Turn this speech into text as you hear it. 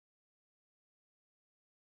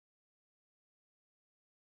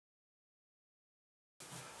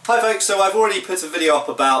Hi folks, so I've already put a video up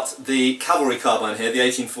about the cavalry carbine here, the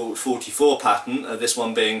 1844 pattern, this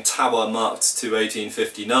one being Tower marked to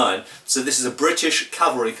 1859. So this is a British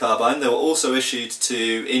cavalry carbine. They were also issued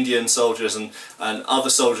to Indian soldiers and other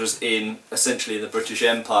soldiers in essentially in the British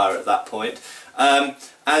Empire at that point.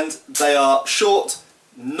 And they are short,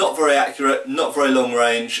 not very accurate, not very long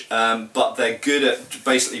range, but they're good at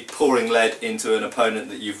basically pouring lead into an opponent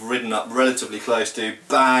that you've ridden up relatively close to,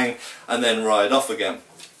 bang, and then ride off again.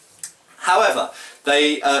 However,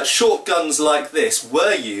 short guns like this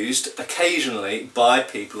were used occasionally by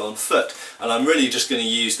people on foot, and I'm really just going to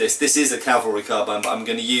use this. This is a cavalry carbine, but I'm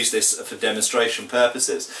going to use this for demonstration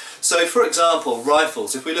purposes. So for example,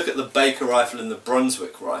 rifles, if we look at the Baker rifle and the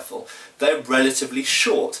Brunswick rifle, they're relatively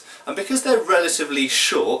short, and because they're relatively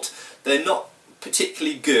short, they're not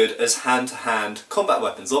particularly good as hand-to-hand combat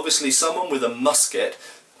weapons. Obviously someone with a musket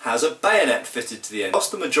has a bayonet fitted to the end.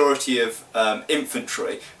 Whilst the majority of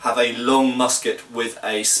infantry have a long musket with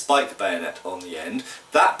a spike bayonet on the end,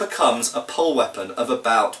 that becomes a pole weapon of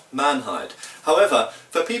about man-height. However,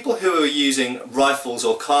 for people who are using rifles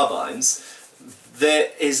or carbines, there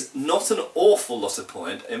is not an awful lot of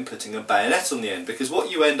point in putting a bayonet on the end, because what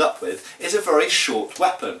you end up with is a very short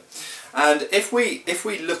weapon. And if we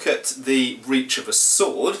look at the reach of a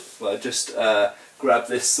sword, well, just grab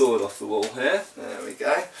this sword off the wall here, there we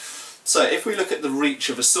go. So if we look at the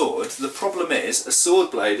reach of a sword, the problem is a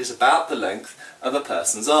sword blade is about the length of a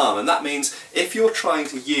person's arm, and that means if you're trying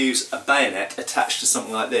to use a bayonet attached to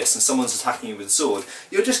something like this and someone's attacking you with a sword,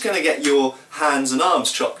 you're just going to get your hands and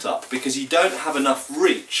arms chopped up because you don't have enough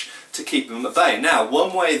reach to keep them at bay. Now,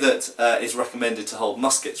 one way that is recommended to hold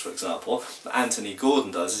muskets, for example, that Anthony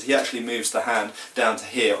Gordon does, is he actually moves the hand down to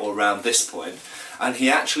here or around this point, and he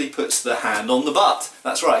actually puts the hand on the butt.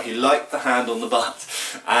 That's right, he liked the hand on the butt.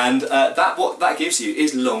 And what that gives you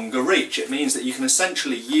is longer reach. It means that you can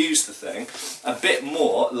essentially use the thing a bit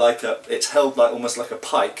more like it's held like almost like a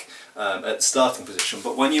pike at the starting position,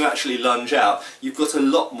 but when you actually lunge out, you've got a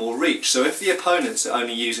lot more reach. So if the opponents are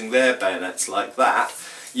only using their bayonets like that,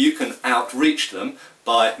 you can outreach them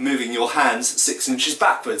by moving your hands 6 inches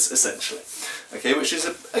backwards, essentially. Okay, which is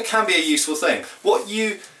it can be a useful thing. What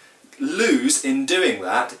you lose in doing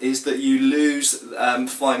that is that you lose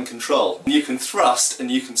fine control. You can thrust and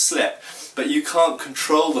you can slip, but you can't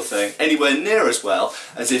control the thing anywhere near as well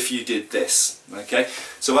as if you did this. Okay,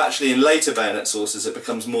 so actually in later bayonet sources it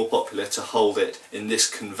becomes more popular to hold it in this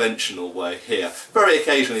conventional way here. Very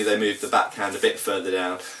occasionally they move the backhand a bit further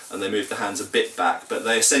down and they move the hands a bit back, but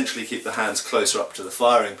they essentially keep the hands closer up to the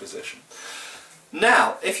firing position.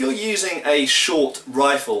 Now, if you're using a short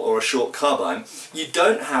rifle or a short carbine, you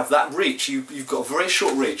don't have that reach. You've got a very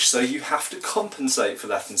short reach, so you have to compensate for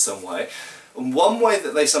that in some way. And one way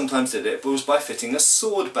that they sometimes did it was by fitting a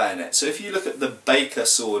sword bayonet. So if you look at the Baker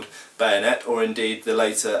sword bayonet, or indeed the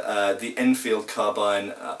later the Enfield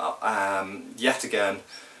carbine Yataghan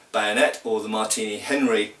bayonet, or the Martini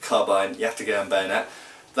Henry carbine Yataghan bayonet,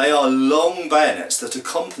 they are long bayonets that are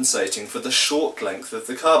compensating for the short length of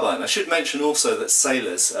the carbine. I should mention also that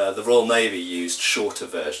sailors, the Royal Navy, used shorter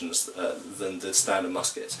versions than the standard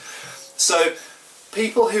muskets. So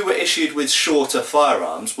people who were issued with shorter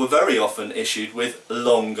firearms were very often issued with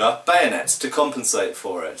longer bayonets to compensate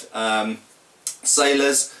for it.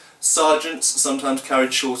 Sailors, sergeants sometimes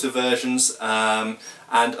carried shorter versions,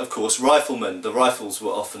 and of course riflemen. The rifles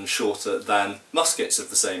were often shorter than muskets of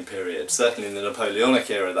the same period. Certainly in the Napoleonic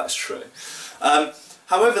era that's true.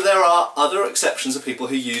 However, there are other exceptions of people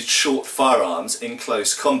who used short firearms in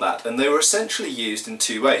close combat, and they were essentially used in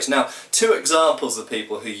two ways. Now, two examples of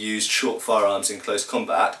people who used short firearms in close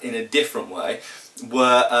combat in a different way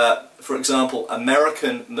were, for example,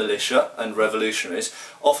 American militia and revolutionaries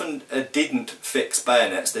often didn't fix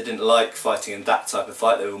bayonets. They didn't like fighting in that type of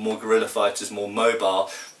fight. They were more guerrilla fighters, more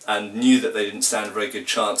mobile, and knew that they didn't stand a very good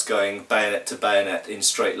chance going bayonet to bayonet in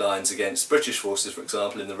straight lines against British forces, for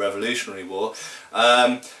example, in the Revolutionary War.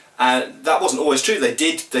 And that wasn't always true. They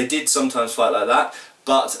did sometimes fight like that,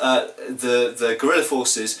 but the guerrilla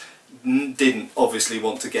forces didn't obviously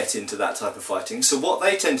want to get into that type of fighting. So what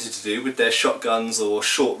they tended to do with their shotguns or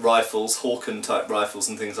short rifles, Hawken type rifles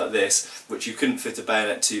and things like this, which you couldn't fit a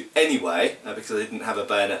bayonet to anyway because they didn't have a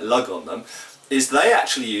bayonet lug on them, is they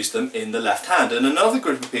actually used them in the left hand. And another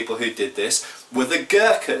group of people who did this were the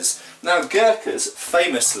Gurkhas. Now Gurkhas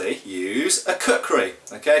famously use a Kukri.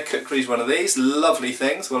 Okay, a Kukri is one of these lovely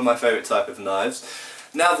things, one of my favourite type of knives.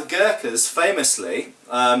 Now the Gurkhas famously,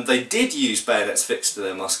 they did use bayonets fixed to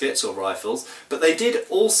their muskets or rifles, but they did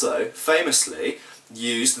also famously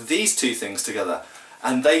use these two things together.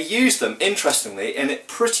 And they used them, interestingly, in it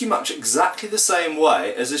pretty much exactly the same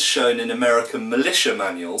way as is shown in American militia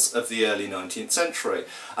manuals of the early 19th century.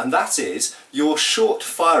 And that is, your short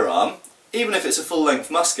firearm, even if it's a full-length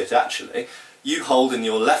musket actually, you hold in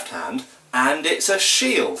your left hand, and it's a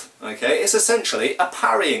shield, okay? It's essentially a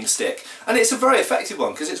parrying stick, and it's a very effective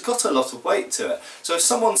one because it's got a lot of weight to it. So if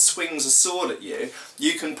someone swings a sword at you,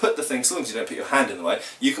 you can put the thing, so long as you don't put your hand in the way,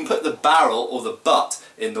 you can put the barrel or the butt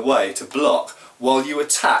in the way to block, while you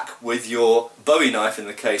attack with your Bowie knife in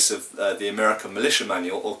the case of the American militia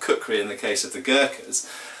manual, or Kukri in the case of the Gurkhas.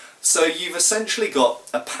 So you've essentially got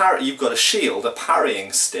you've got a shield, a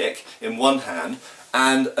parrying stick in one hand,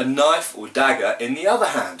 and a knife or dagger in the other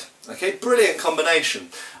hand. Okay, brilliant combination.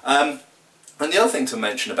 And the other thing to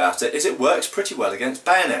mention about it is it works pretty well against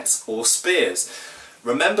bayonets or spears.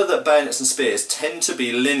 Remember that bayonets and spears tend to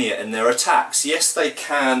be linear in their attacks. Yes, they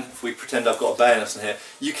can, if we pretend I've got a bayonet in here,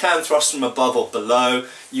 you can thrust from above or below,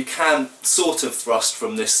 you can sort of thrust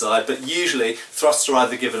from this side, but usually thrusts are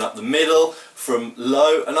either given up the middle, from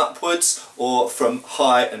low and upwards, or from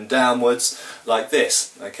high and downwards, like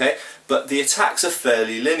this, okay? But the attacks are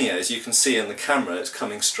fairly linear, as you can see in the camera, it's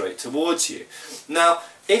coming straight towards you. Now,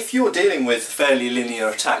 if you're dealing with fairly linear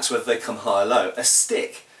attacks, whether they come high or low, a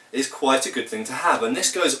stick is quite a good thing to have, and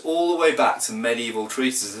this goes all the way back to medieval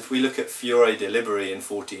treatises. If we look at Fiore de Liberi in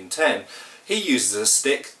 1410, he uses a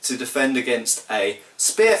stick to defend against a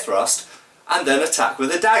spear thrust and then attack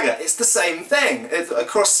with a dagger. It's the same thing.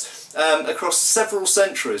 Across several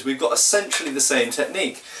centuries we've got essentially the same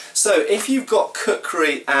technique. So if you've got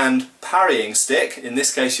kukri and parrying stick, in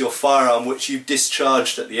this case your firearm which you've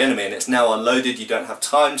discharged at the enemy and it's now unloaded, you don't have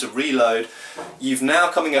time to reload, you've now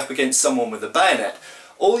coming up against someone with a bayonet,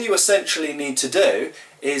 all you essentially need to do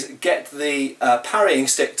is get the parrying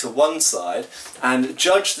stick to one side and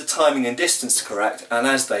judge the timing and distance correct, and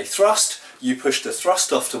as they thrust, you push the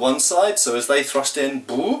thrust off to one side, so as they thrust in,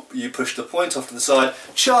 boop, you push the point off to the side,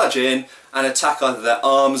 charge in and attack either their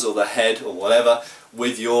arms or their head or whatever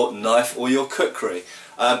with your knife or your kukri.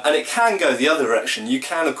 And it can go the other direction. You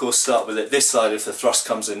can of course start with it this side if the thrust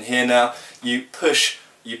comes in here now. You push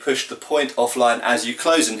the point offline as you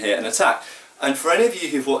close in here and attack. And for any of you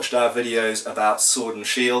who've watched our videos about sword and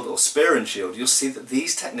shield or spear and shield, you'll see that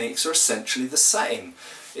these techniques are essentially the same.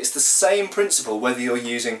 It's the same principle whether you're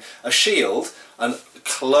using a shield and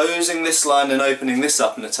closing this line and opening this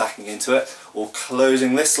up and attacking into it, or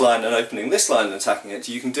closing this line and opening this line and attacking it.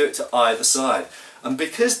 You can do it to either side. And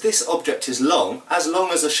because this object is long as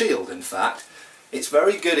a shield in fact, it's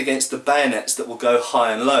very good against the bayonets that will go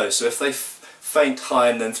high and low. So if they feint high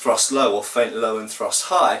and then thrust low, or feint low and thrust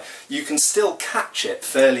high, you can still catch it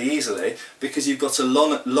fairly easily because you've got a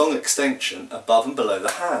long extension above and below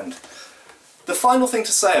the hand. The final thing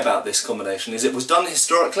to say about this combination is it was done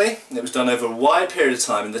historically, it was done over a wide period of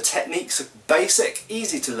time, and the techniques are basic,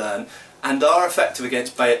 easy to learn, and are effective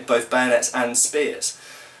against both bayonets and spears.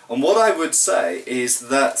 And what I would say is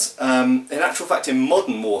that in actual fact in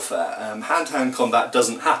modern warfare, hand-to-hand combat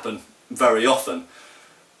doesn't happen very often,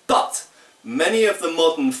 but many of the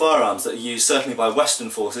modern firearms that are used certainly by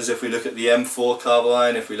Western forces, if we look at the M4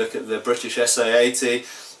 carbine, if we look at the British SA-80,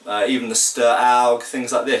 even the Stur AUG,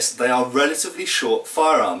 things like this, they are relatively short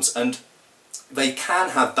firearms and they can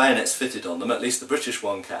have bayonets fitted on them, at least the British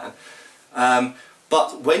one can.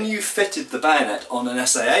 But when you fitted the bayonet on an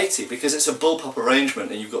SA-80, because it's a bullpup arrangement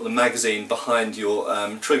and you've got the magazine behind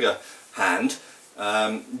your trigger hand,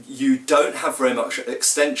 you don't have very much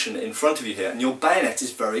extension in front of you here, and your bayonet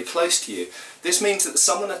is very close to you. This means that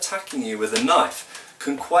someone attacking you with a knife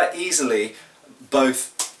can quite easily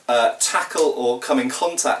both tackle or come in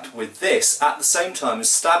contact with this at the same time as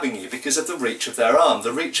stabbing you because of the reach of their arm.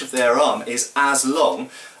 The reach of their arm is as long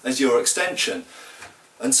as your extension.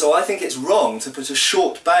 And so I think it's wrong to put a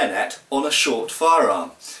short bayonet on a short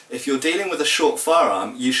firearm. If you're dealing with a short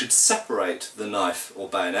firearm, you should separate the knife or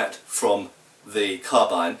bayonet from the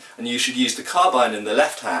carbine, and you should use the carbine in the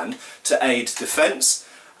left hand to aid defence,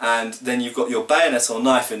 and then you've got your bayonet or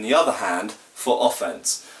knife in the other hand for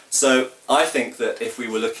offence. So I think that if we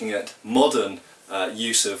were looking at modern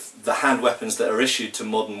use of the hand weapons that are issued to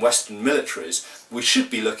modern Western militaries, we should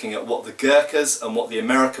be looking at what the Gurkhas and what the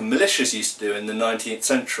American militias used to do in the 19th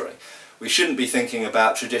century. We shouldn't be thinking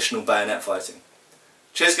about traditional bayonet fighting.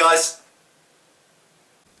 Cheers guys!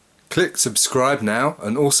 Click subscribe now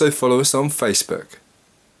and also follow us on Facebook.